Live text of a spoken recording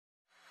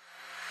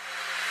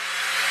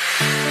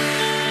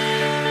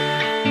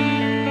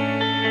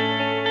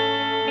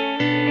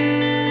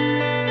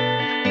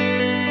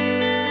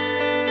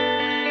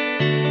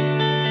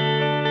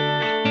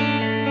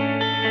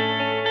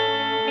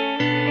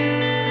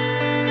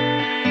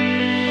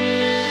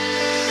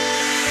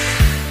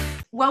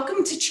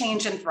Welcome to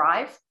Change and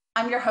Thrive.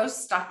 I'm your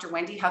host, Dr.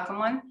 Wendy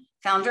Huckamon,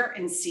 founder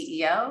and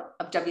CEO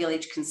of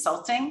WLH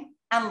Consulting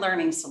and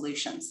Learning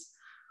Solutions.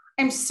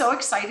 I'm so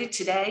excited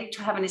today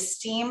to have an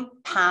esteemed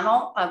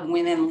panel of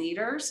women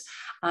leaders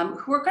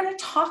who are going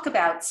to talk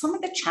about some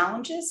of the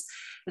challenges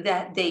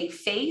that they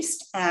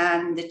faced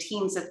and the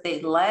teams that they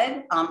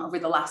led over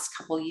the last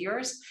couple of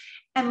years.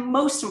 And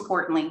most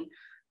importantly,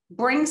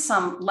 bring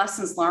some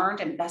lessons learned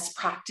and best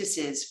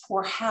practices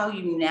for how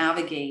you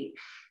navigate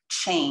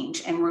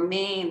change and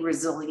remain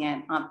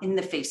resilient in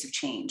the face of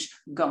change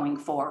going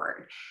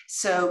forward.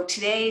 So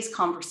today's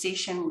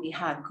conversation, we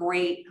have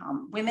great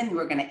women who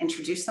are going to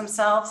introduce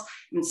themselves.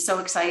 I'm so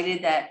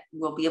excited that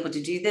we'll be able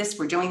to do this.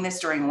 We're doing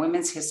this during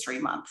Women's History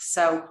Month.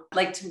 So I'd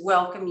like to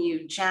welcome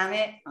you,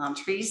 Janet,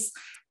 Therese,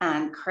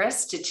 and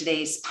Chris to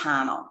today's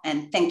panel.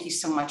 And thank you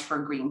so much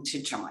for agreeing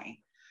to join.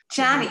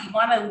 Janet, you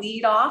want to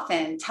lead off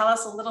and tell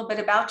us a little bit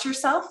about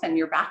yourself and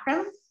your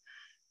background?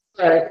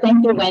 Sure.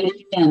 Thank you,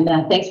 Wendy, and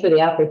thanks for the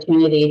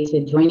opportunity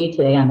to join you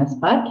today on this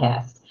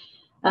podcast.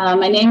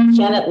 My name is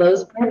Janet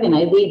Losberg, and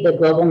I lead the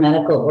global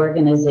medical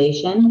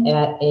organization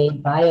at a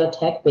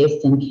biotech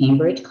based in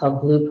Cambridge called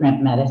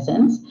Blueprint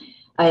Medicines.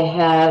 I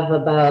have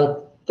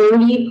about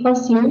 30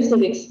 plus years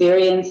of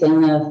experience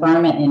in the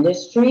pharma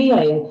industry.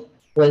 I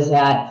was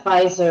at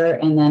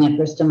Pfizer and then at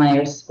Bristol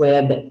Myers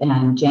Squibb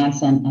and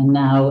Janssen, and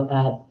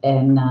now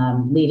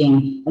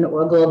leading a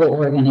global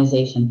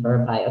organization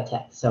for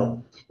biotech.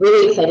 So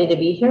really excited to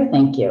be here.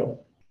 Thank you.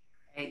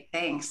 Great,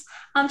 thanks.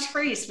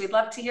 Therese, we'd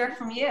love to hear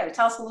from you.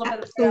 Tell us a little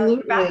bit about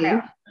your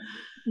background.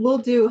 Will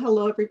do.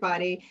 Hello,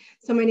 everybody.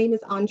 So my name is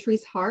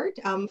Therese Hart.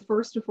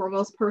 First and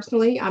foremost,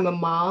 personally, I'm a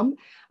mom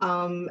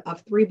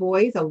of 3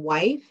 boys, a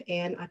wife,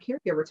 and a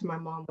caregiver to my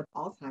mom with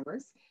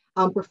Alzheimer's.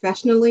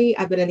 Professionally,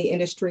 I've been in the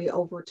industry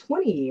over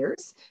 20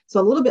 years,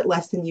 so a little bit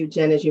less than you,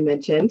 Jen, as you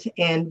mentioned,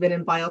 and been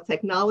in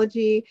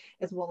biotechnology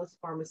as well as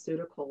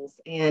pharmaceuticals.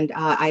 And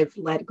I've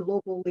led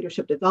global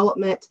leadership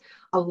development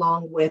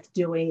along with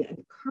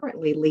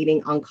currently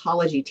leading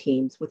oncology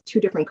teams with 2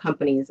 different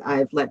companies.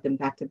 I've led them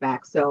back to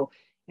back. So,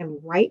 and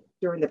right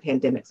during the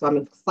pandemic. So I'm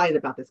excited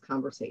about this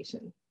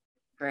conversation.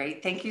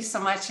 Great. Thank you so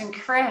much. And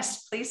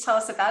Chris, please tell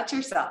us about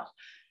yourself.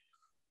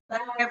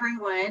 Hello,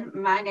 everyone.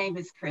 My name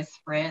is Chris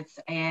Fritz,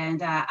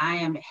 and I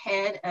am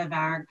head of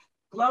our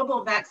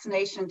Global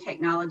Vaccination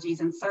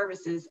Technologies and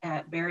Services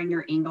at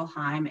Boehringer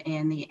Ingelheim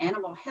in the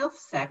animal health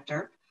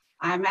sector.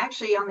 I'm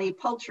actually on the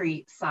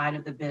poultry side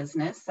of the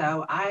business,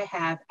 so I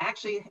have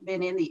actually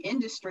been in the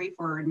industry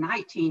for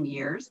 19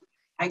 years.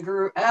 I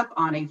grew up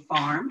on a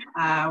farm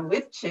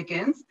with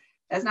chickens.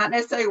 That's not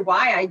necessarily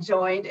why I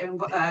joined and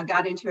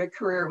got into a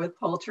career with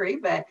poultry,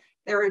 but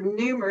there are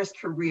numerous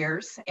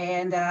careers,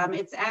 and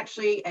it's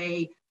actually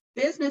a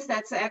business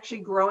that's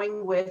actually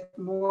growing with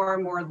more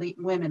and more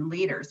women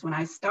leaders. When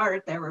I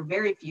started, there were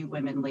very few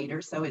women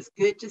leaders, so it's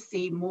good to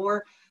see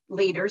more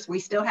leaders. We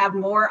still have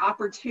more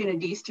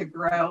opportunities to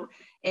grow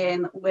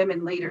in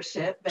women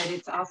leadership, but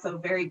it's also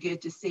very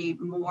good to see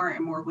more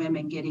and more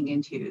women getting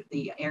into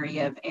the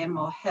area of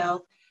animal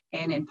health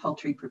and in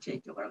poultry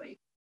particularly.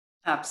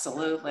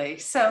 Absolutely.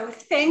 So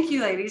thank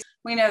you, ladies.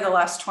 We know the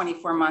last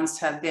 24 months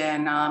have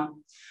been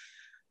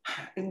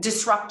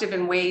disruptive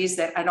in ways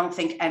that I don't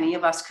think any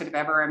of us could have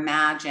ever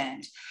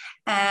imagined.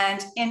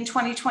 And in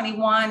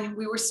 2021,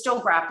 we were still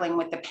grappling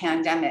with the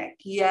pandemic,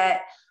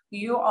 yet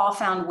you all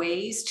found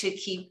ways to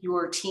keep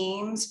your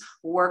teams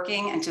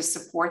working and to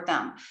support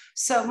them.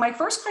 So my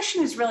first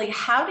question is really,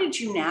 how did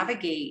you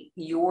navigate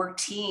your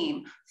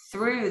team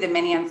through the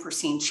many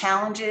unforeseen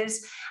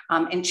challenges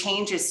and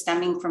changes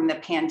stemming from the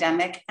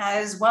pandemic,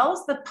 as well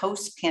as the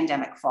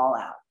post-pandemic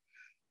fallout?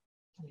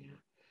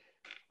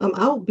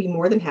 I'll be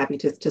more than happy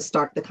to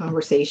start the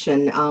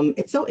conversation.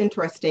 It's so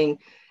interesting.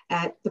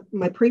 At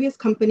my previous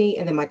company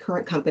and then my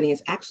current company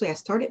is actually, I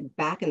started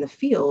back in the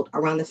field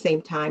around the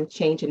same time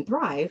Change and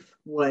Thrive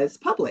was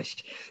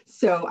published.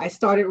 So I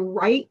started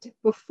right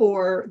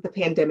before the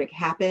pandemic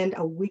happened,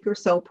 a week or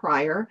so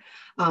prior.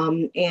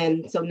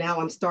 And so now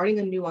I'm starting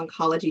a new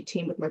oncology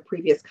team with my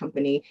previous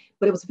company,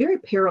 but it was very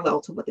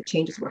parallel to what the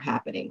changes were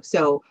happening.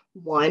 So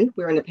 1,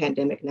 we're in a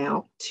pandemic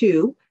now.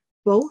 2,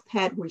 both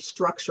had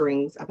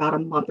restructurings about a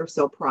month or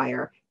so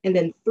prior. And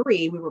then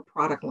 3, we were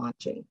product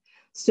launching.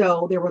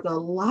 So there was a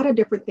lot of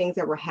different things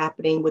that were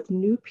happening with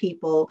new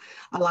people,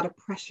 a lot of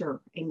pressure,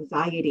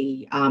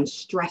 anxiety,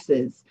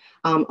 stresses,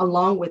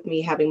 along with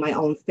me having my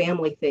own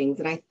family things.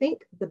 And I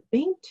think the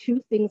main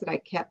 2 things that I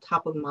kept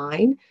top of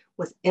mind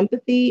was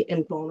empathy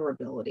and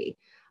vulnerability,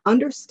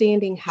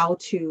 understanding how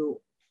to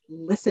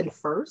listen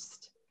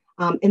first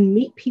and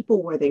meet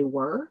people where they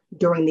were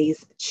during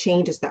these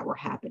changes that were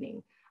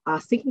happening.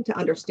 Seeking to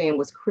understand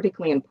was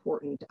critically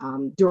important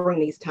during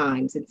these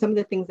times. And some of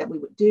the things that we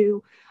would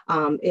do,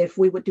 if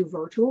we would do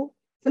virtual,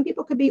 some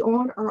people could be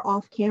on or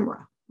off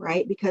camera,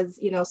 right? Because,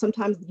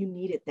 sometimes you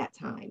needed that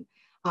time.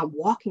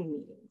 Walking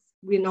meetings,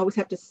 we didn't always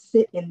have to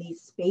sit in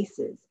these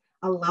spaces,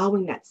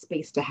 allowing that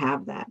space to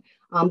have that.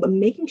 But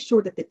making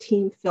sure that the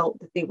team felt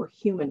that they were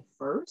human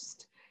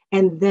first,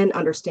 and then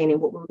understanding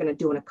what we were going to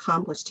do and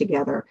accomplish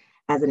together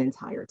as an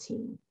entire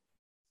team.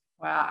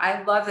 Wow,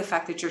 I love the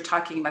fact that you're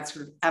talking about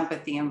sort of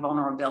empathy and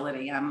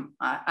vulnerability.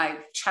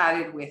 I've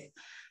chatted with,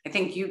 I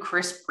think you,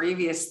 Chris,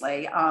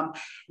 previously,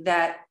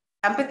 that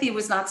empathy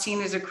was not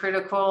seen as a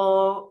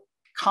critical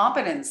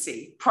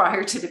competency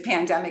prior to the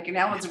pandemic, and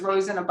now it's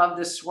risen above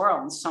the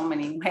swirl in so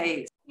many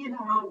ways.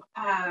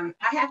 I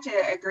have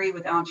to agree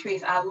with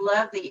Antrese. I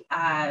love the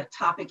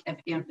topic of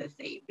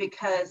empathy,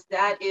 because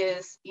that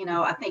is,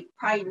 I think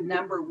probably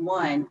number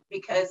one,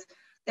 because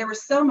there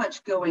was so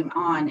much going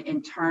on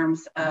in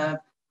terms of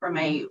from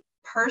a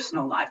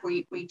personal life.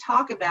 We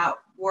talk about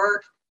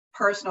work,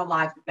 personal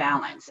life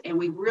balance, and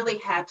we really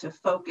had to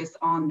focus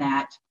on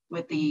that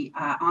with the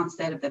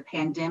onset of the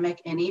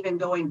pandemic, and even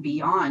going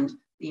beyond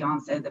the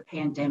onset of the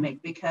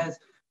pandemic, because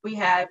we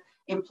had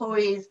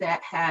employees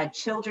that had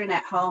children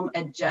at home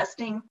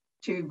adjusting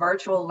to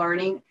virtual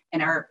learning,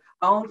 and our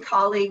own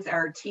colleagues,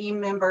 our team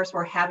members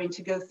were having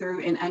to go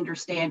through and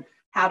understand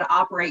how to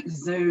operate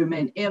Zoom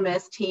and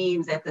MS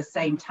Teams at the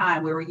same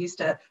time. We were used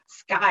to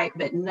Skype,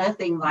 but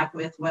nothing like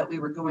with what we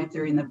were going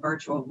through in the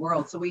virtual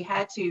world. So we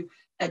had to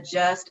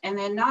adjust, and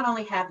then not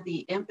only have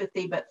the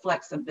empathy, but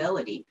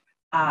flexibility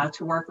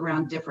to work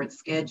around different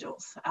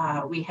schedules.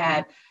 We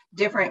had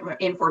different,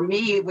 and for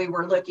me, we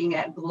were looking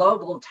at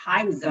global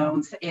time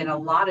zones in a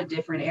lot of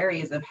different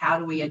areas of how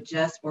do we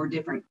adjust for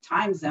different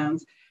time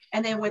zones.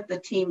 And then with the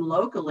team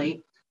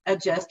locally,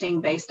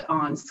 adjusting based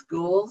on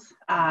schools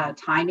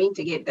timing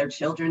to get their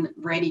children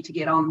ready to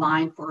get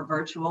online for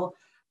virtual,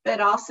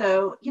 but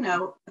also,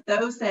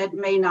 those that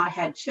may not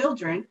have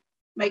children,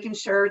 making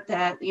sure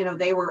that,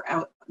 they were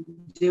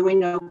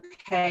doing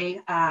okay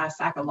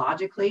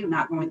psychologically,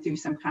 not going through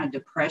some kind of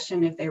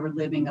depression if they were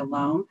living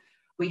alone.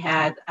 We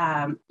had,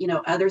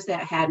 others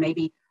that had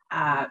maybe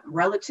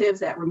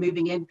relatives that were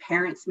moving in,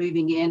 parents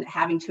moving in,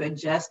 having to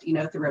adjust,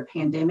 through a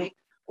pandemic,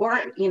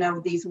 or,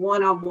 these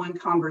one-on-one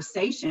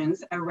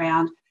conversations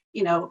around,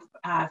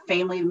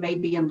 family may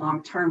be in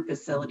long-term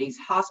facilities,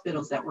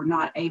 hospitals that were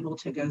not able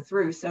to go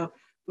through. So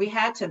we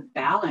had to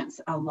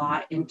balance a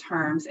lot in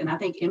terms, and I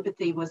think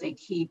empathy was a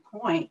key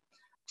point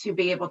to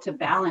be able to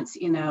balance,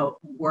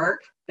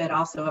 work, but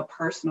also a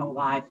personal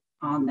life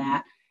on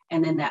that.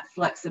 And then that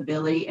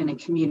flexibility and a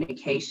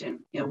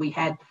communication. We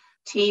had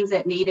teams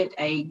that needed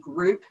a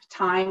group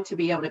time to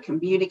be able to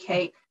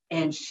communicate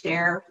and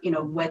share,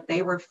 what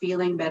they were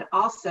feeling, but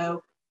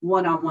also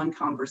one-on-one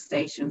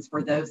conversations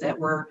for those that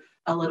were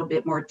a little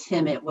bit more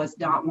timid, was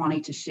not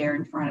wanting to share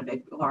in front of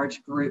a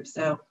large group.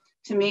 So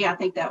to me, I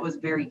think that was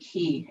very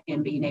key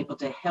in being able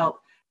to help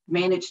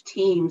manage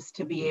teams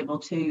to be able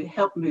to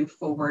help move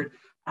forward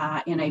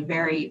in a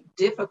very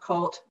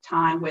difficult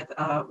time with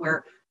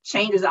where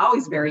change is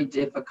always very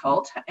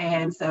difficult.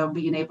 And so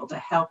being able to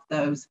help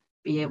those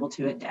be able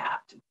to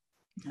adapt.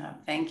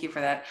 Thank you for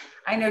that.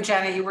 I know,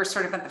 Janet, you were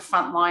sort of at the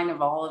front line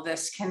of all of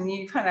this. Can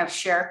you kind of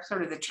share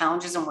sort of the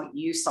challenges and what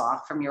you saw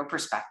from your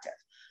perspective?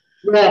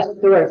 Yes,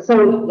 sure. So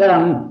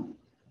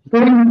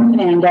during the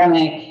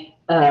pandemic,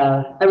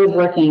 I was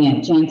working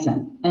at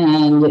Janssen,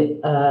 and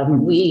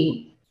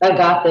I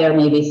got there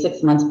maybe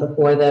 6 months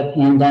before the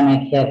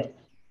pandemic hit,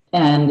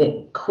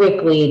 and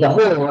quickly the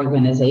whole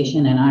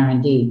organization and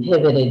R&D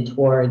pivoted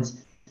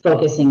towards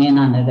focusing in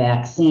on the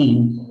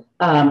vaccine.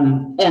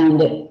 And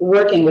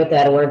working with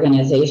that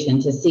organization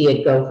to see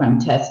it go from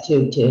test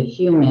tube to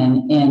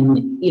human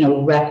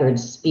in record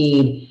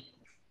speed,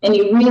 and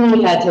you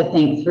really had to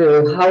think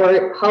through how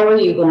are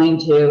you going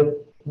to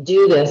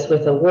do this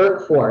with a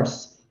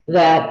workforce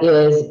that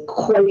is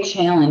quite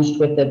challenged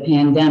with the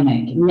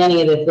pandemic.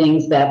 Many of the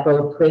things that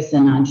both Chris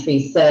and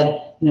Antrese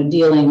said,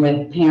 dealing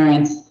with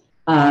parents,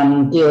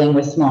 dealing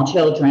with small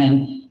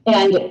children.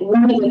 And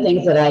one of the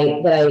things that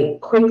I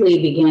quickly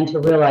began to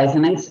realize,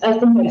 and I think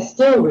I'm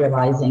still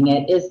realizing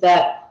it, is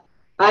that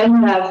I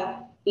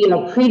have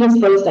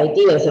predisposed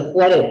ideas of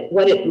what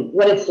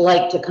it's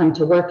like to come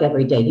to work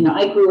every day.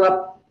 I grew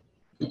up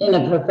in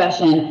a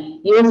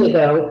profession years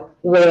ago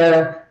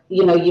where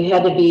you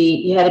had to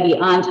be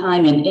on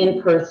time and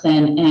in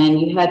person, and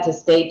you had to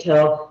stay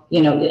till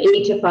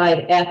 8 to 5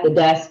 at the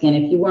desk, and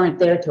if you weren't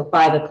there till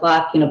 5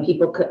 o'clock,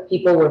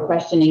 people were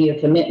questioning your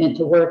commitment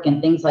to work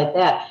and things like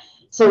that.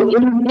 So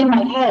in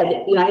my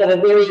head, I have a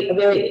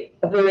very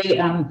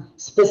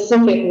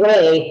specific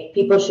way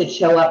people should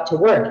show up to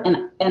work,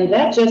 and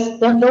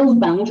those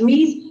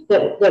boundaries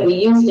that we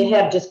used to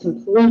have just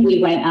completely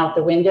went out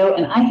the window,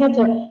 and I had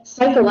to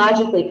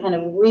psychologically kind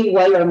of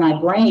rewire my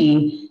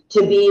brain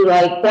to be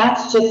like,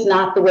 that's just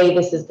not the way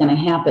this is going to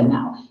happen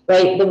now,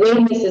 right? The way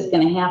this is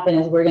going to happen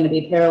is we're going to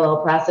be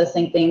parallel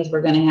processing things.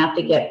 We're going to have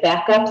to get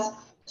backups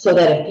so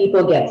that if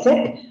people get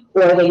sick,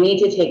 or they need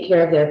to take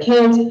care of their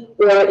kids,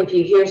 or if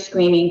you hear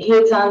screaming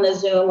kids on the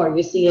Zoom, or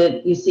you see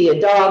a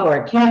dog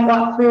or a cat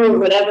walk through, or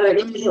whatever it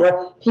is,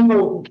 or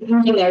people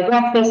eating their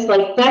breakfast,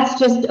 like that's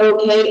just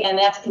okay, and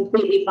that's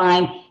completely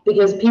fine,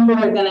 because people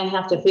are going to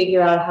have to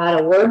figure out how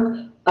to work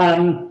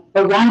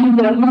around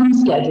their home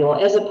schedule,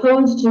 as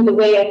opposed to the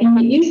way I think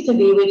it used to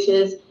be, which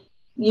is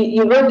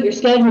you work your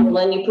schedule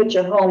and you put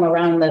your home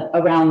around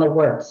the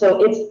work.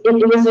 So it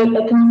was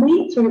a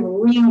complete sort of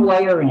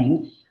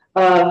rewiring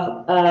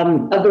of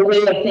the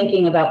way of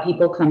thinking about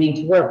people coming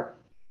to work.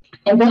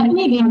 And that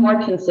may be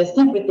more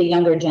consistent with the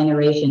younger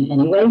generation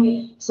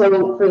anyway.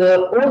 So for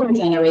the older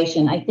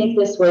generation, I think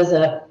this was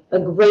a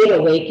great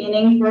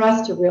awakening for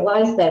us to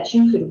realize that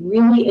you could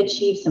really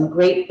achieve some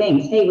great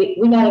things. Hey,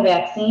 we got a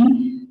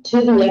vaccine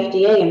to the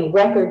FDA in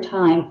record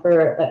time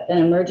for an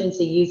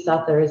emergency use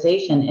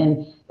authorization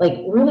in like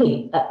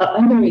really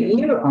under a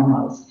year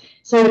almost.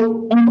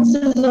 So, and this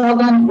is all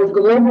done with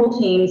global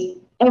teams,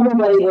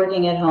 everybody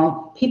working at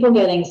home, people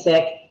getting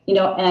sick, you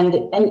know,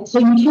 and so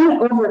you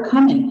can't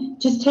overcome it.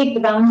 Just take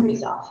the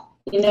boundaries off,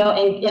 you know,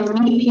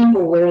 and meet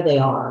people where they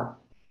are.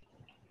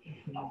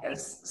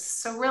 Yes.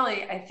 So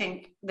really, I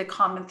think the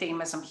common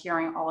theme as I'm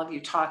hearing all of you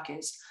talk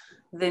is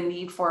the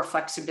need for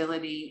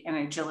flexibility and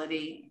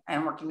agility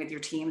and working with your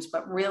teams,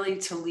 but really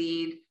to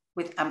lead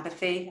with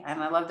empathy.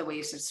 And I love the way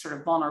you said sort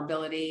of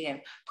vulnerability. And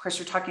of course,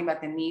 you're talking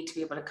about the need to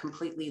be able to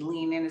completely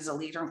lean in as a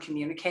leader and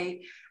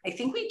communicate. I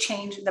think we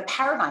changed, the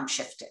paradigm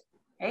shifted,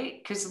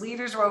 right? Because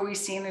leaders were always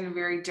seen in a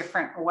very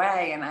different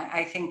way. And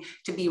I think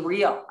to be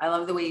real, I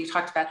love the way you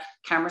talked about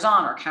cameras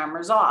on or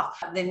cameras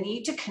off. The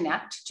need to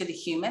connect to the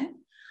human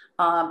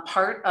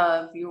part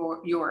of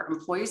your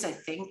employees, I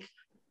think,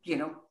 you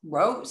know,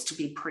 rose to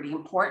be pretty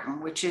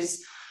important, which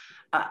is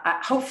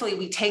hopefully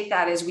we take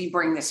that as we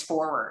bring this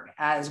forward,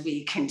 as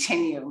we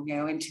continue, you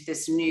know, into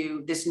this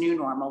new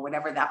normal,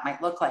 whatever that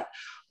might look like.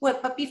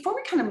 But before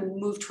we kind of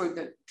move toward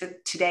the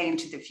today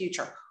into the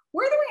future,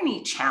 were there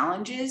any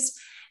challenges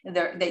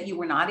that you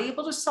were not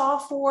able to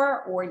solve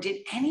for, or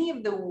did any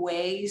of the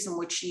ways in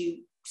which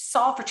you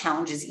solve for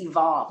challenges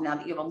evolve now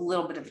that you have a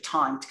little bit of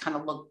time to kind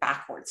of look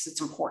backwards?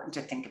 It's important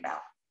to think about.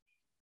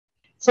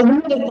 So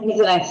one of the things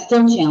that I'm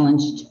still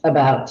challenged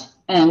about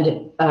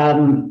and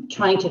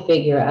trying to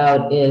figure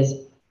out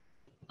is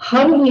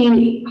how do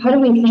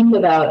we think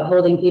about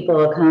holding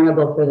people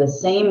accountable for the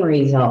same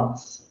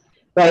results,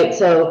 right?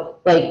 So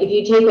like if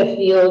you take a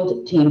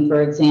field team,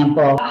 for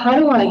example, how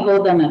do I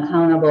hold them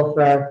accountable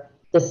for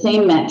the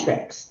same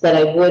metrics that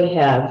I would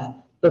have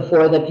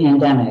before the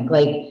pandemic?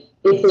 Like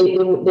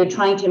if they're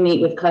trying to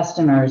meet with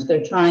customers,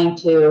 they're trying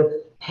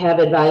to have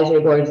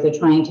advisory boards, they're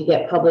trying to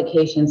get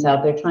publications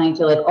out, they're trying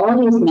to like all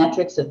these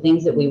metrics of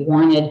things that we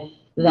wanted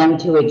them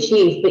to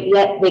achieve, but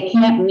yet they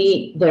can't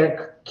meet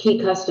their key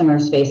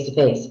customers face to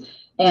face.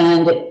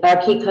 And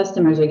our key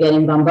customers are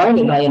getting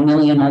bombarded by a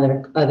million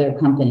other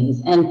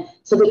companies. And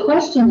so the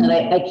question that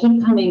I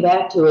keep coming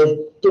back to is,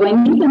 do I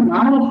need to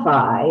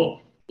modify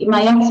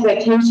my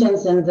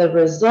expectations and the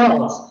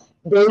results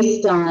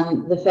based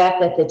on the fact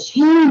that the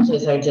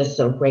challenges are just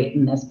so great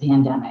in this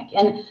pandemic?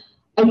 And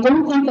I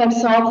don't think I've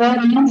solved that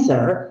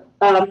answer.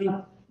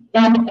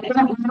 And I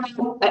don't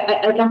know,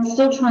 I'm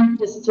still trying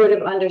to sort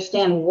of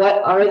understand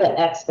what are the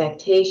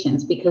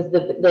expectations, because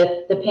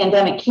the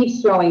pandemic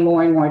keeps throwing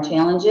more and more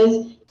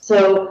challenges.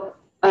 So,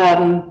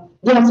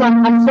 yeah, so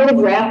I'm sort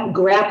of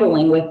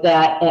grappling with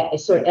that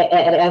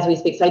as we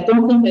speak. So I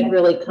don't think I've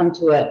really come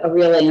to a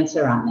real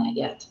answer on that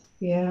yet.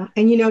 Yeah.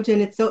 And you know, Jen,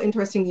 it's so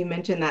interesting you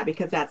mentioned that,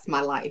 because that's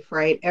my life,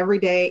 right? Every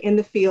day in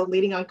the field,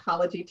 leading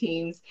oncology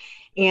teams.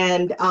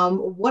 And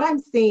what I'm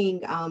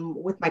seeing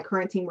with my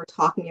current team we're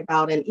talking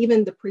about, and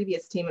even the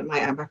previous team at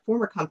my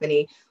former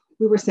company,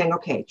 we were saying,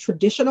 okay,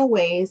 traditional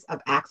ways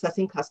of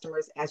accessing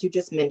customers, as you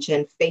just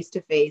mentioned,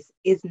 face-to-face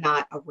is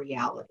not a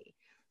reality.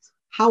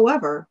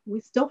 However,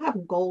 we still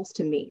have goals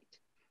to meet.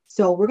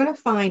 So we're going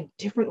to find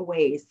different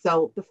ways.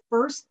 So the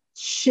first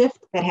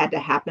shift that had to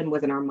happen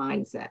was in our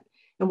mindset.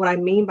 And what I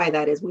mean by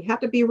that is we have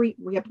to be real,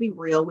 we have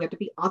to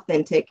be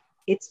authentic.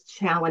 It's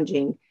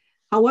challenging.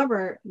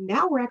 However,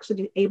 now we're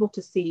actually able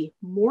to see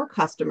more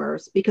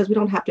customers because we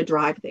don't have to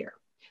drive there.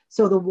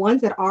 So the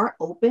ones that are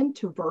open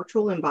to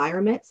virtual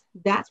environments,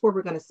 that's where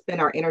we're going to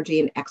spend our energy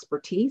and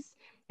expertise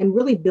and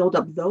really build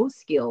up those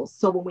skills.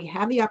 So when we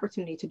have the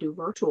opportunity to do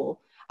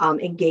virtual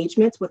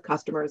engagements with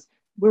customers,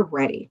 we're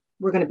ready.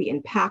 We're going to be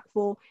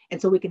impactful.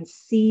 And so we can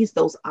seize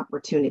those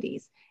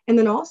opportunities. And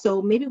then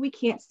also, maybe we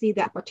can't see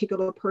that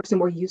particular person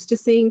we're used to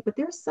seeing, but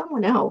there's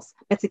someone else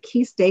that's a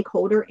key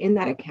stakeholder in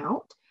that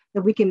account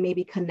that we can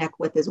maybe connect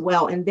with as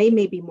well. And they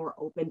may be more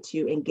open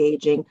to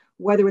engaging,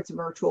 whether it's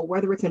virtual,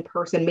 whether it's in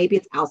person, maybe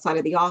it's outside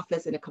of the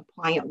office in a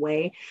compliant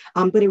way.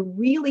 But it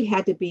really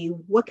had to be,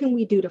 what can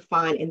we do to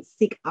find and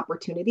seek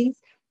opportunities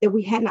that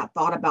we had not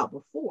thought about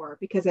before?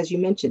 Because as you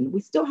mentioned,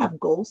 we still have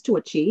goals to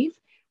achieve.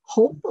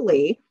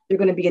 Hopefully, they're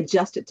going to be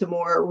adjusted to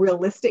more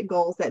realistic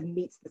goals that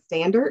meets the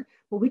standard,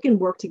 but we can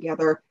work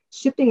together,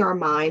 shifting our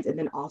minds and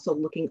then also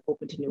looking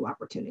open to new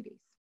opportunities.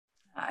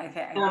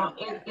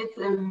 It's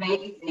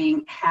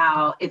amazing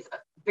how it's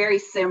very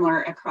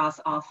similar across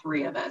all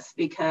three of us,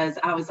 because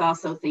I was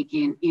also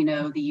thinking, you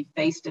know, the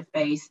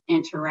face-to-face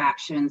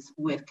interactions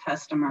with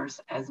customers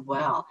as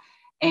well.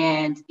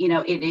 And, you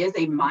know, it is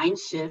a mind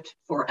shift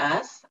for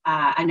us.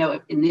 I know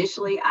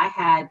initially I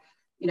had,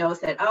 you know,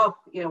 said, oh,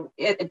 you know,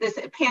 this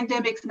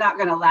pandemic's not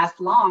going to last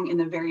long in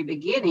the very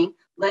beginning.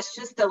 Let's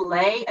just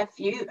delay a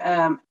few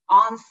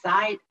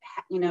on-site,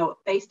 you know,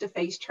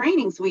 face-to-face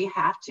trainings we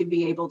have to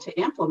be able to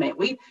implement.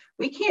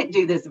 We can't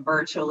do this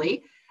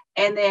virtually.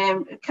 And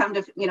then come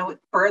to,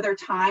 further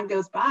time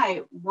goes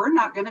by, we're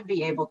not going to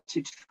be able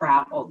to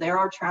travel. There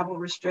are travel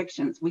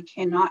restrictions. We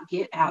cannot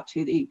get out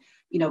to the,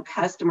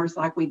 customers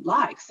like we'd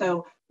like.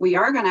 So we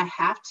are going to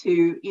have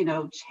to,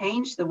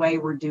 change the way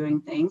we're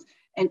doing things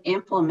and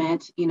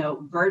implement,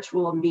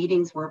 virtual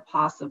meetings where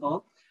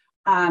possible.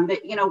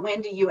 But,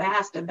 Wendy, you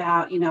asked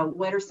about,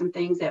 what are some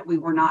things that we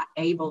were not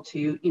able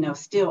to,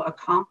 still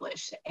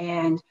accomplish.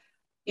 And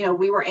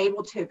we were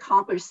able to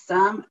accomplish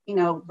some,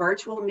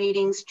 virtual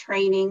meetings,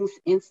 trainings,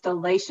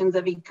 installations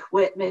of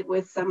equipment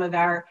with some of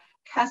our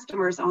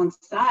customers on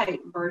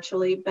site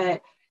virtually,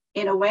 but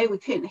in a way we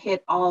couldn't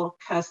hit all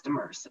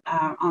customers.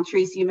 On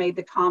Teresa, you made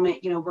the comment,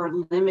 we're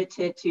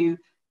limited to,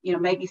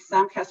 maybe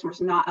some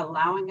customers not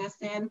allowing us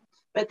in.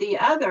 But the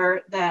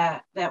other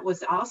that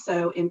was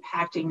also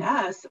impacting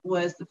us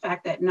was the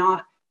fact that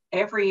not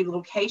every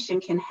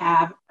location can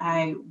have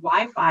a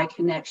Wi-Fi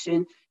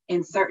connection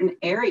in certain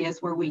areas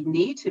where we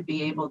need to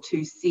be able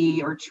to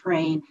see or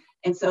train.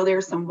 And so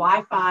there's some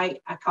Wi-Fi,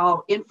 I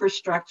call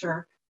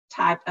infrastructure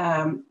type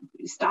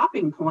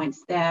stopping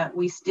points that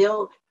we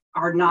still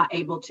are not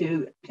able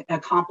to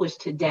accomplish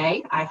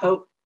today. I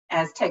hope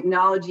as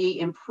technology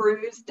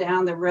improves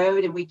down the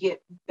road and we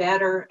get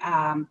better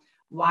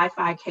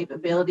Wi-Fi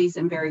capabilities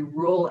in very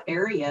rural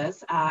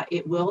areas,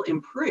 it will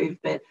improve.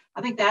 But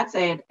I think that's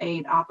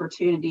an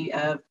opportunity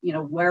of,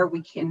 where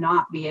we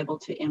cannot be able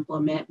to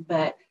implement,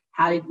 but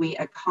how did we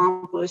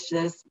accomplish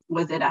this?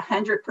 Was it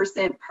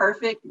 100%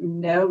 perfect?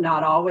 No,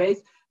 not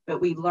always,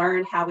 but we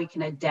learned how we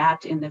can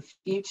adapt in the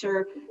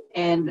future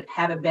and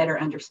have a better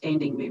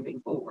understanding moving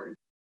forward.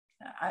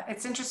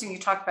 It's interesting you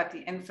talk about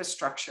the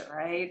infrastructure,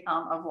 right,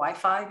 of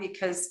Wi-Fi,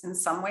 because in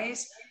some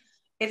ways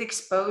it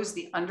exposed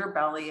the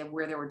underbelly of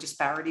where there were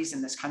disparities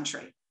in this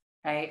country.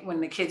 Right? When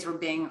the kids were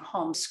being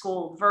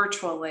homeschooled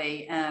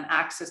virtually and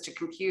access to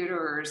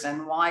computers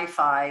and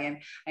Wi-Fi.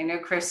 And I know,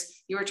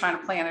 Chris, you were trying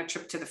to plan a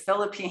trip to the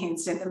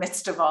Philippines in the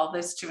midst of all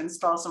this to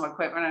install some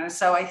equipment. And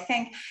so I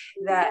think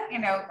that,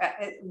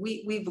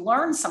 we've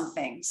learned some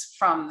things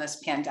from this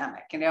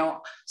pandemic,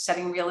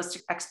 setting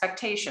realistic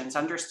expectations,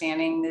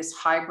 understanding this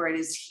hybrid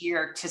is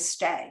here to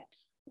stay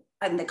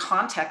in the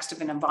context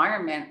of an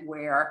environment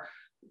where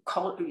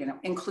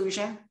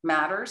inclusion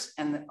matters,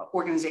 and the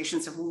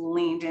organizations have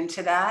leaned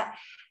into that,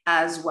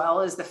 as well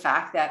as the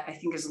fact that I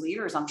think as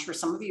leaders, I'm sure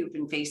some of you have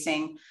been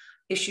facing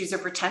issues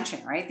of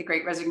retention, right? The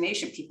Great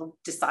Resignation. People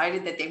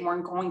decided that they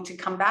weren't going to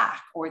come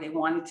back, or they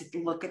wanted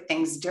to look at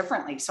things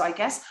differently. So I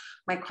guess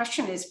my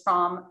question is,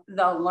 from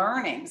the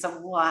learnings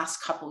of the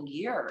last couple of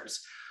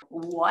years,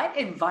 what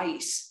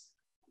advice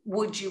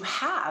would you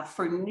have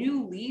for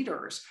new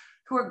leaders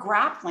who are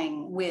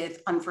grappling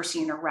with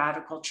unforeseen or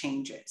radical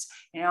changes,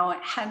 and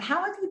how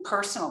have you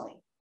personally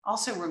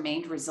also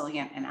remained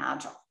resilient and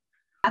agile?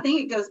 I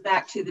think it goes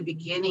back to the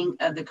beginning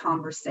of the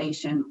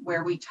conversation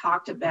where we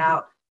talked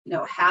about,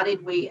 how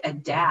did we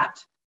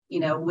adapt,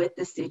 with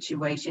the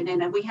situation?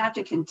 And we have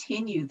to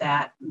continue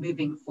that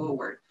moving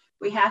forward.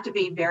 We have to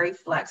be very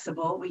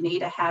flexible. We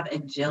need to have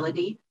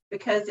agility,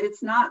 because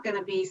it's not going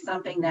to be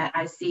something that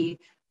I see,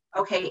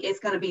 okay, it's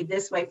going to be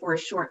this way for a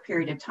short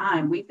period of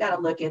time. We've got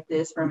to look at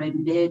this from a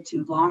mid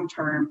to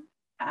long-term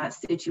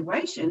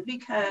situation,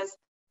 because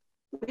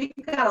we've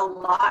got a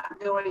lot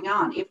going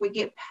on. If we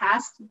get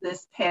past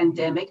this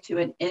pandemic to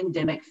an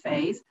endemic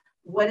phase,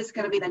 what is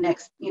going to be the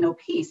next,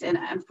 piece? And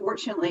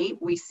unfortunately,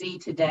 we see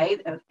today,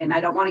 and I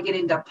don't want to get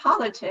into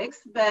politics,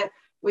 but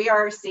we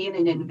are seeing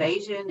an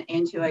invasion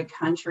into a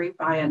country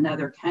by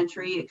another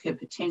country. It could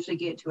potentially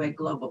get to a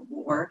global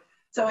war.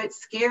 So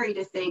it's scary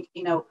to think,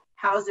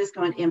 how is this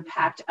going to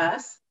impact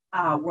us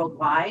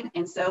worldwide?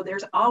 And so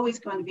there's always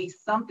going to be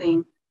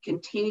something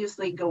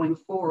continuously going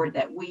forward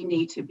that we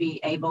need to be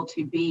able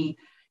to be,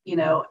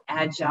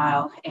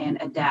 agile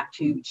and adapt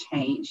to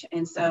change.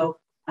 And so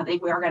I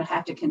think we are going to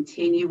have to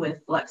continue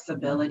with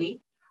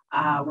flexibility.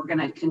 We're going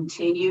to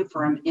continue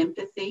from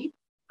empathy.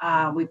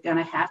 We're going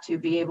to have to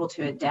be able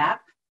to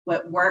adapt.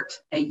 What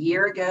worked a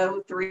year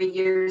ago, 3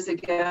 years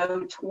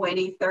ago,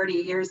 20, 30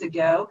 years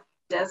ago,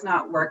 does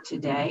not work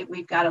today.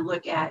 We've got to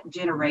look at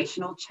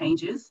generational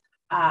changes.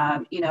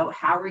 How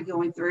are we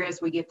going through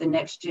as we get the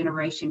next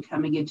generation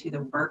coming into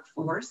the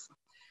workforce?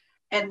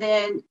 And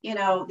then,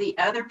 the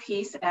other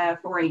piece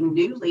for a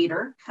new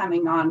leader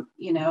coming on,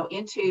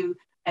 into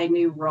a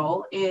new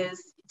role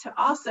is to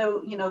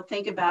also,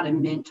 think about a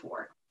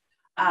mentor.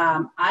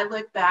 I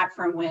look back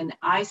from when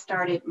I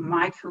started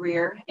my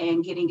career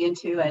and getting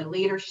into a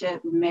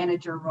leadership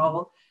manager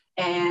role.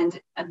 And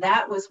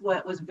that was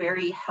what was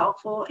very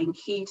helpful and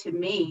key to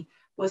me,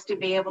 was to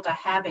be able to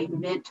have a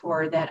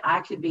mentor that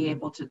I could be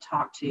able to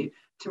talk to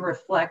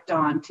reflect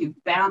on, to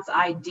bounce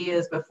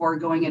ideas before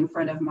going in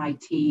front of my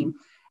team.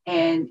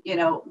 And,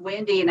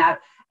 Wendy and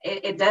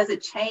it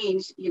doesn't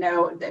change,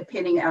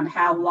 depending on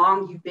how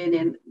long you've been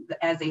in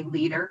as a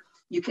leader.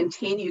 You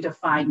continue to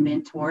find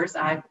mentors.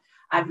 I've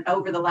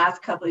over the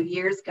last couple of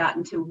years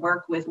gotten to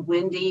work with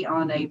Wendy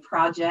on a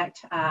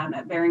project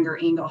at Boehringer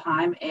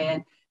Ingelheim,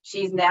 and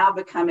she's now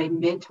become a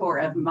mentor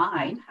of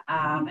mine.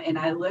 And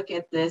I look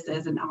at this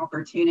as an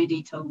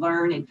opportunity to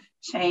learn and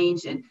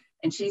change.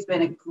 And she's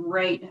been a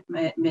great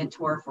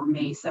mentor for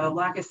me. So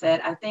like I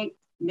said, I think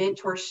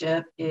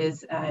mentorship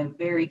is a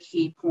very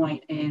key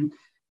point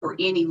for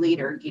any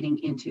leader getting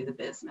into the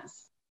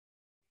business.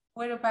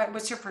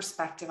 What's your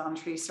perspective on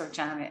Teresa or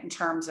Janet in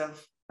terms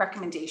of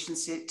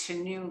recommendations to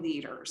new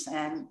leaders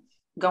and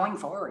going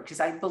forward? Because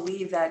I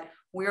believe that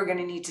we're going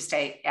to need to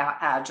stay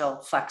agile,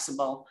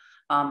 flexible.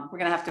 We're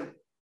going to have to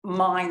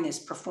mine this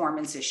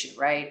performance issue,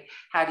 right?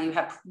 How do you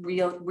have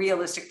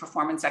realistic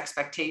performance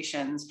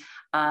expectations,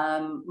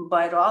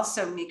 but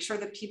also make sure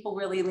that people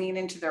really lean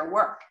into their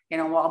work,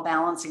 while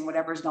balancing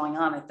whatever's going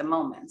on at the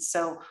moment.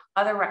 So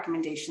other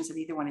recommendations that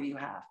either one of you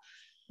have?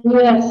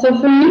 Yeah, so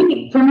for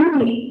me,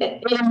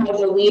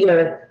 as a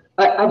leader,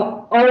 I've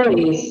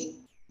always,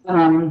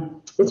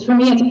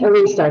 it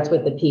always starts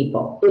with the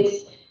people.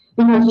 It's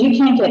because you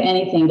can't get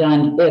anything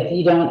done if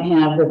you don't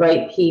have the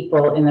right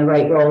people in the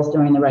right roles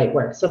doing the right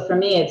work. So for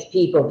me, it's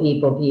people.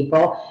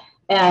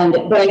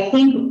 But I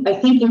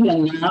think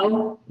even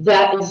now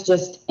that is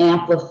just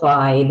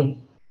amplified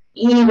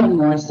even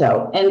more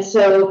so. And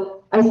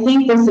so I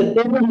think this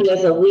ability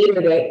as a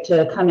leader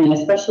to come in,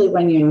 especially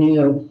when you're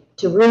new,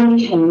 to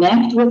really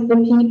connect with the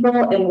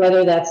people, and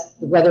whether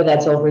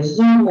that's over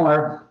Zoom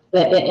or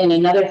in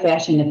another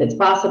fashion if it's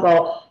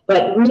possible,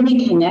 but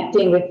really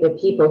connecting with the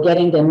people,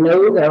 getting to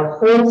know their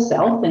whole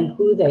self and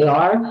who they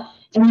are,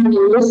 and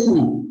then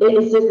listening.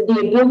 It's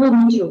the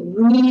ability to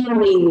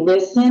really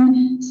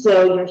listen.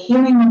 So you're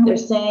hearing what they're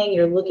saying,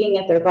 you're looking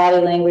at their body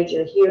language,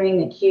 you're hearing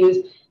the cues,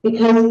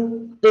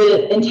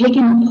 and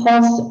taking the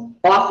pulse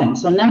often.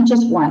 So not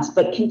just once,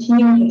 but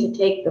continuing to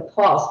take the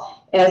pulse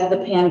as the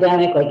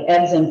pandemic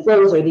ebbs and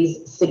flows, or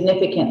these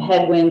significant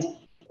headwinds,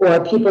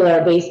 or people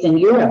are based in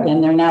Europe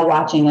and they're now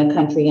watching a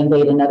country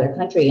invade another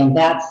country. And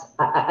that's,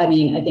 I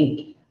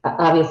think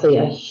obviously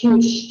a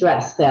huge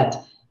stress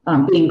that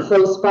being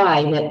close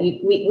by, that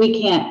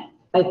we can't,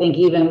 I think,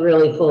 even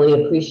really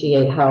fully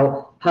appreciate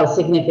how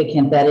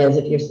significant that is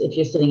if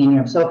you're sitting in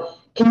Europe. So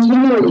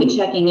continually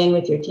checking in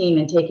with your team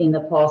and taking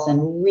the pulse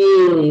and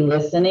really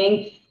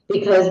listening,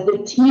 because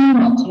the team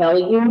will tell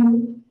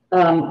you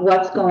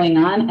what's going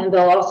on, and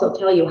they'll also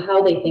tell you how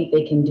they think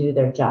they can do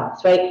their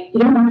jobs, right? You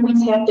don't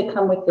always have to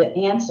come with the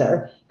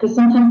answer, because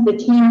sometimes the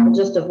team will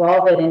just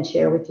evolve it and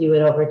share with you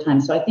it over time.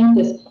 So I think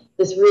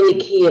this really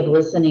key of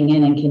listening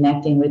in and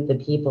connecting with the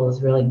people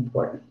is really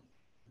important.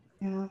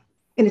 Yeah,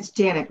 and it's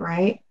Janet,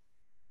 right?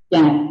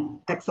 Janet.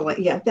 Excellent.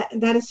 Yeah,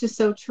 that is just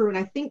so true. And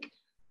I think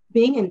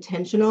being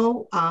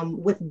intentional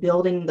with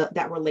building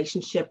that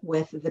relationship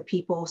with the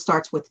people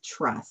starts with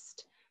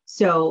trust.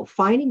 So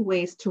finding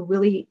ways to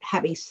really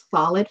have a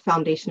solid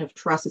foundation of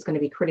trust is going to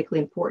be critically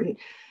important.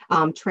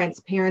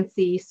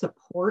 Transparency,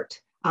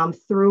 support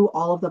through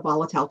all of the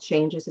volatile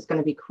changes is going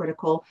to be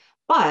critical.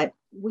 But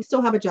we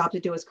still have a job to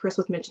do, as Chris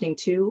was mentioning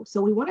too. So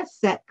we want to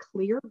set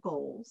clear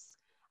goals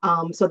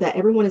so that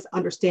everyone is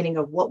understanding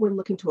of what we're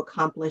looking to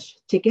accomplish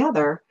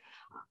together.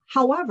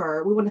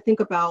 However, we want to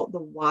think about the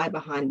why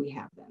behind we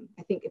have them.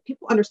 I think if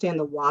people understand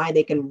the why,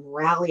 they can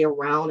rally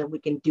around and we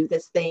can do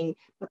this thing,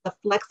 but the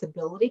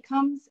flexibility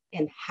comes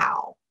in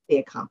how they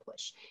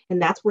accomplish.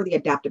 And that's where the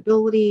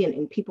adaptability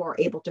and people are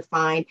able to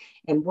find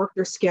and work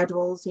their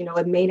schedules.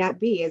 It may not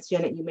be, as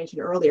Janet, you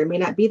mentioned earlier, it may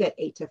not be that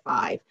 8 to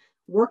 5.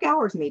 Work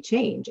hours may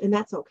change, and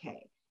that's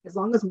okay. As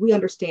long as we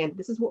understand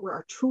this is what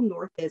our true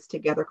north is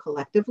together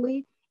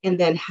collectively, and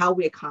then how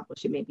we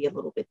accomplish it may be a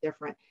little bit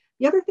different.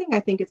 The other thing I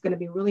think is going to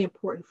be really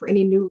important for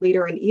any new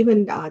leader and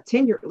even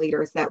tenured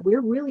leader is that we're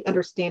really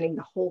understanding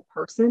the whole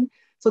person.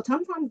 So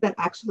sometimes that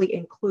actually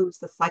includes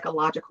the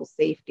psychological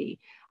safety,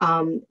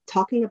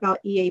 talking about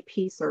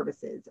EAP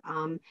services,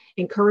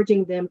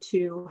 encouraging them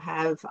to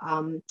have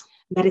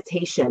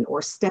meditation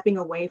or stepping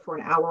away for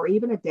an hour or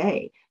even a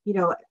day.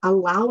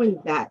 Allowing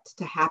that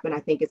to happen, I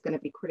think, is going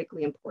to be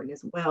critically important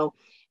as well.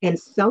 And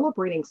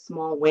celebrating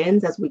small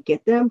wins as we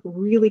get them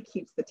really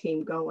keeps the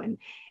team going.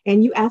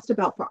 And you asked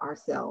about for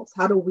ourselves,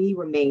 how do we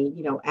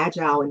remain,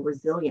 agile and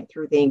resilient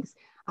through things?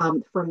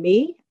 For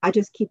me, I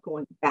just keep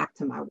going back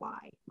to my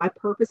why. My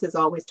purpose is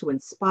always to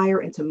inspire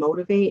and to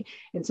motivate.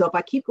 And so if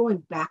I keep going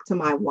back to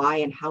my why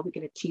and how we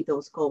can achieve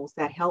those goals,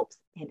 that helps,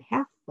 and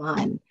have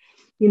fun.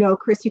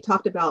 Chris, you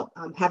talked about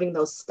having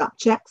those stop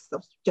checks,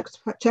 those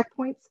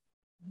checkpoints.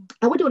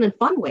 I would do it in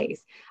fun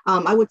ways.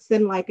 I would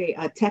send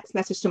a text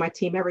message to my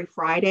team every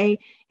Friday,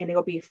 and it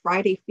would be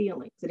Friday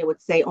feelings. And it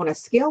would say, on a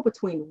scale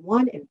between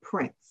 1 and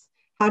Prince,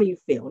 how do you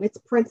feel? And it's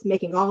Prince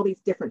making all these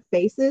different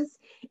faces,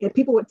 and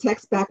people would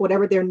text back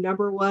whatever their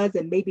number was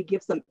and maybe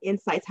give some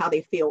insights how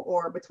they feel,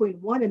 or between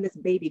 1 and this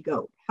baby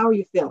goat, how are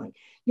you feeling?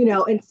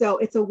 And so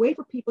it's a way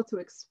for people to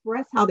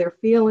express how they're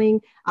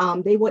feeling.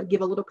 They would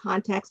give a little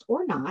context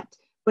or not,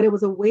 but it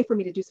was a way for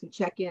me to do some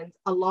check-ins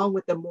along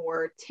with the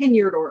more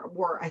tenured or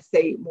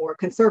more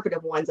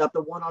conservative ones of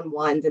the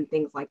one-on-ones and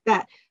things like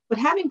that. But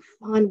having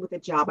fun with the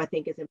job, I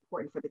think, is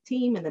important for the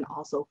team, and then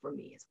also for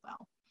me as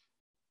well.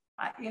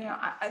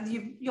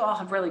 You all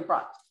have really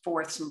brought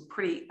forth some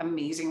pretty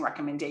amazing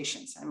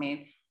recommendations. I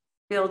mean,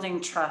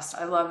 building trust.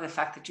 I love the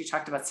fact that you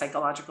talked about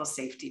psychological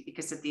safety,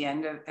 because at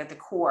the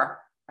core,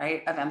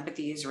 right, of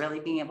empathy is really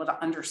being able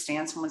to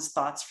understand someone's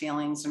thoughts,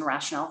 feelings, and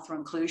rationale through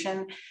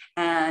inclusion.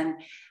 And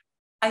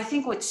I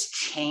think what's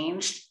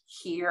changed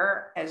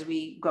here as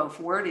we go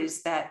forward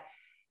is that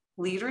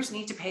leaders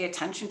need to pay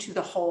attention to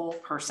the whole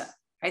person,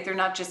 right? They're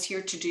not just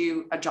here to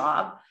do a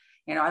job.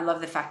 You know, I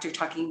love the fact you're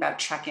talking about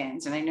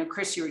check-ins, and I know,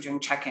 Chris, you were doing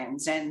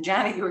check-ins, and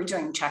Janet, you were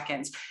doing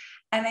check-ins.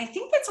 And I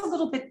think that's a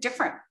little bit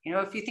different. You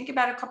know, if you think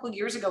about a couple of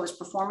years ago, it was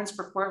performance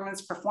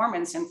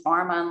in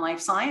pharma and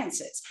life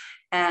sciences.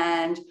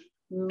 And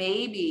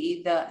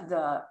maybe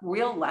the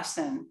real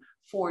lesson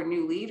for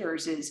new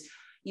leaders is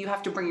you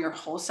have to bring your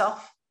whole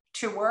self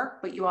to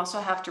work, but you also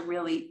have to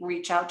really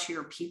reach out to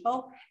your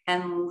people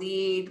and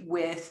lead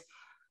with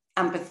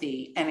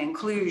empathy and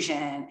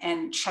inclusion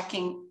and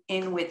checking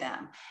in with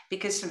them,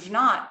 because if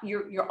not,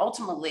 you're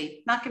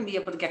ultimately not going to be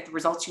able to get the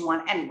results you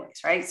want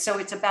anyways, right? So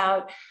it's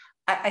about,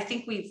 I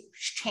think we've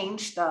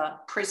changed the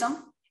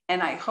prism,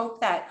 and I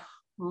hope that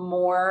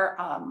more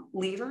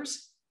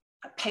leaders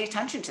pay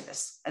attention to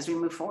this as we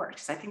move forward,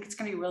 because I think it's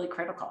going to be really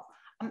critical.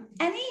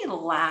 Any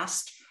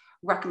last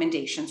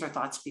recommendations or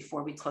thoughts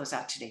before we close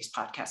out today's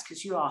podcast?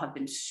 Because you all have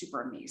been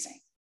super amazing.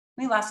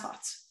 Any last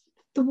thoughts?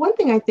 The one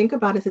thing I think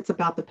about is it's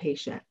about the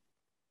patient.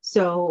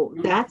 So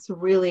that's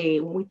really,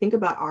 when we think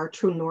about our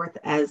true north,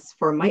 as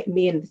for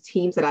me and the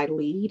teams that I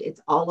lead, it's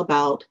all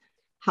about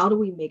how do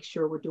we make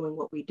sure we're doing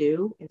what we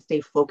do and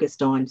stay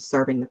focused on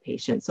serving the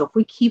patient. So if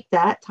we keep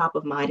that top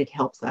of mind, it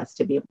helps us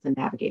to be able to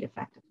navigate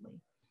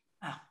effectively.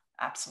 Oh,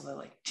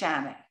 absolutely.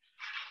 Janet.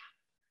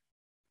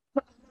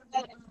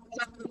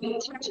 You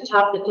touch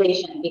top the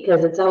patient,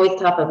 because it's always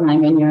top of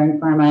mind when you're in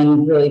pharma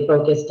and really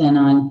focused in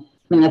on,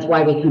 I mean, that's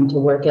why we come to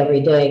work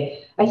every day.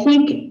 I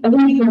think for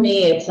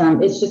me,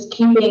 it's just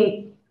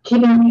keeping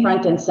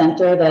front and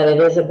center that it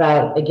is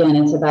about, again,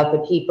 it's about the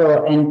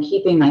people, and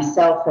keeping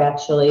myself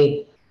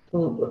actually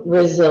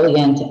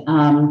resilient,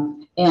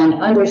 and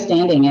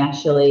understanding,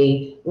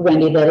 actually,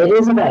 Wendy, that it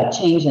is about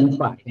change and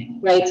thriving,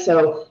 right?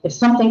 So if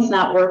something's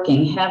not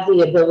working, have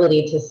the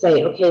ability to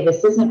say, okay,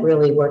 this isn't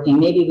really working.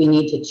 Maybe we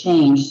need to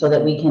change so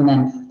that we can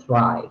then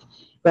thrive,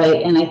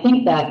 right? And I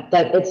think that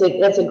that's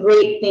a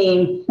great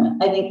theme.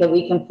 I think that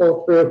we can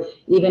pull through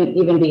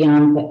even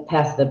beyond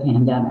past the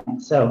pandemic.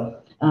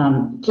 So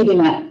keeping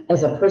that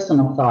as a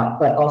personal thought,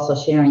 but also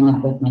sharing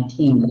that with my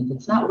team. If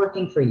it's not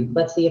working for you,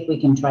 let's see if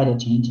we can try to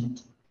change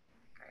it.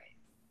 Great.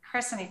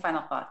 Chris, any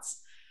final thoughts?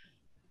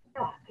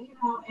 Yeah,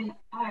 and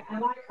I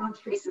like on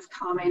Teresa's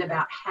comment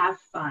about have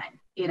fun.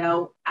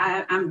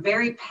 I'm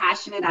very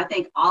passionate. I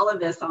think all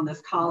of us on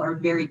this call are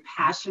very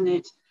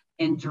passionate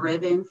and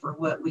driven for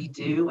what we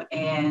do.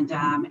 And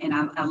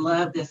I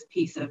love this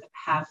piece of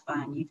have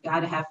fun. You've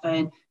got to have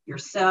fun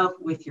yourself,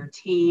 with your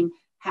team.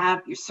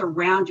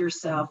 Surround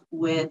yourself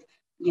with,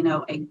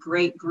 a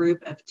great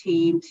group of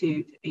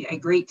a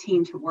great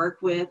team to work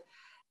with.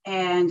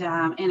 And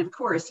of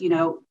course,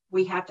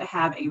 we have to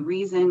have a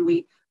reason.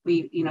 We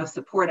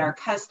support our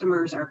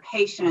customers, our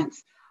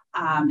patients,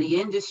 the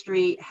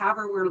industry.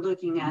 However we're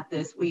looking at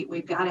this,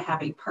 we've got to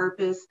have a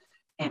purpose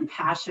and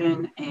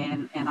passion.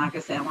 And like I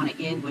said, I want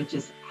to end with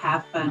just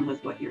have fun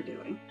with what you're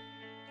doing.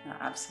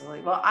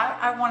 Absolutely. Well,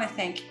 I want to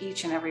thank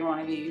each and every one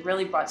of you. You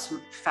really brought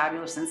some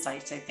fabulous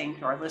insights, I think,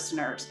 to our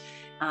listeners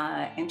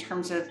in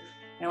terms of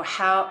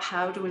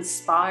how to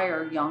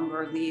inspire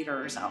younger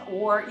leaders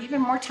or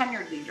even more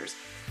tenured leaders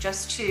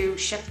just to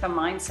shift the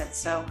mindset.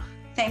 So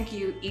thank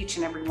you, each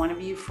and every one of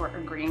you, for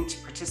agreeing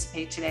to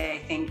participate today.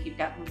 I think you've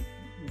got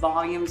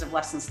volumes of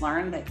lessons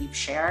learned that you've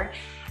shared,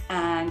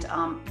 and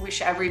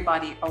wish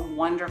everybody a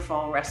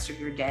wonderful rest of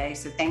your day.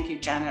 So thank you,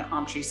 Janet,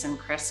 Amtris, and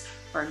Chris,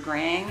 for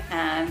agreeing.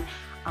 And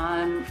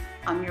I'm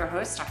your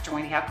host, Dr.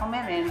 Wendy Heckelman,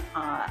 and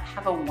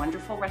have a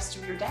wonderful rest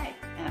of your day.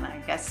 And I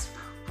guess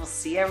we'll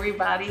see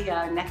everybody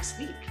next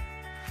week.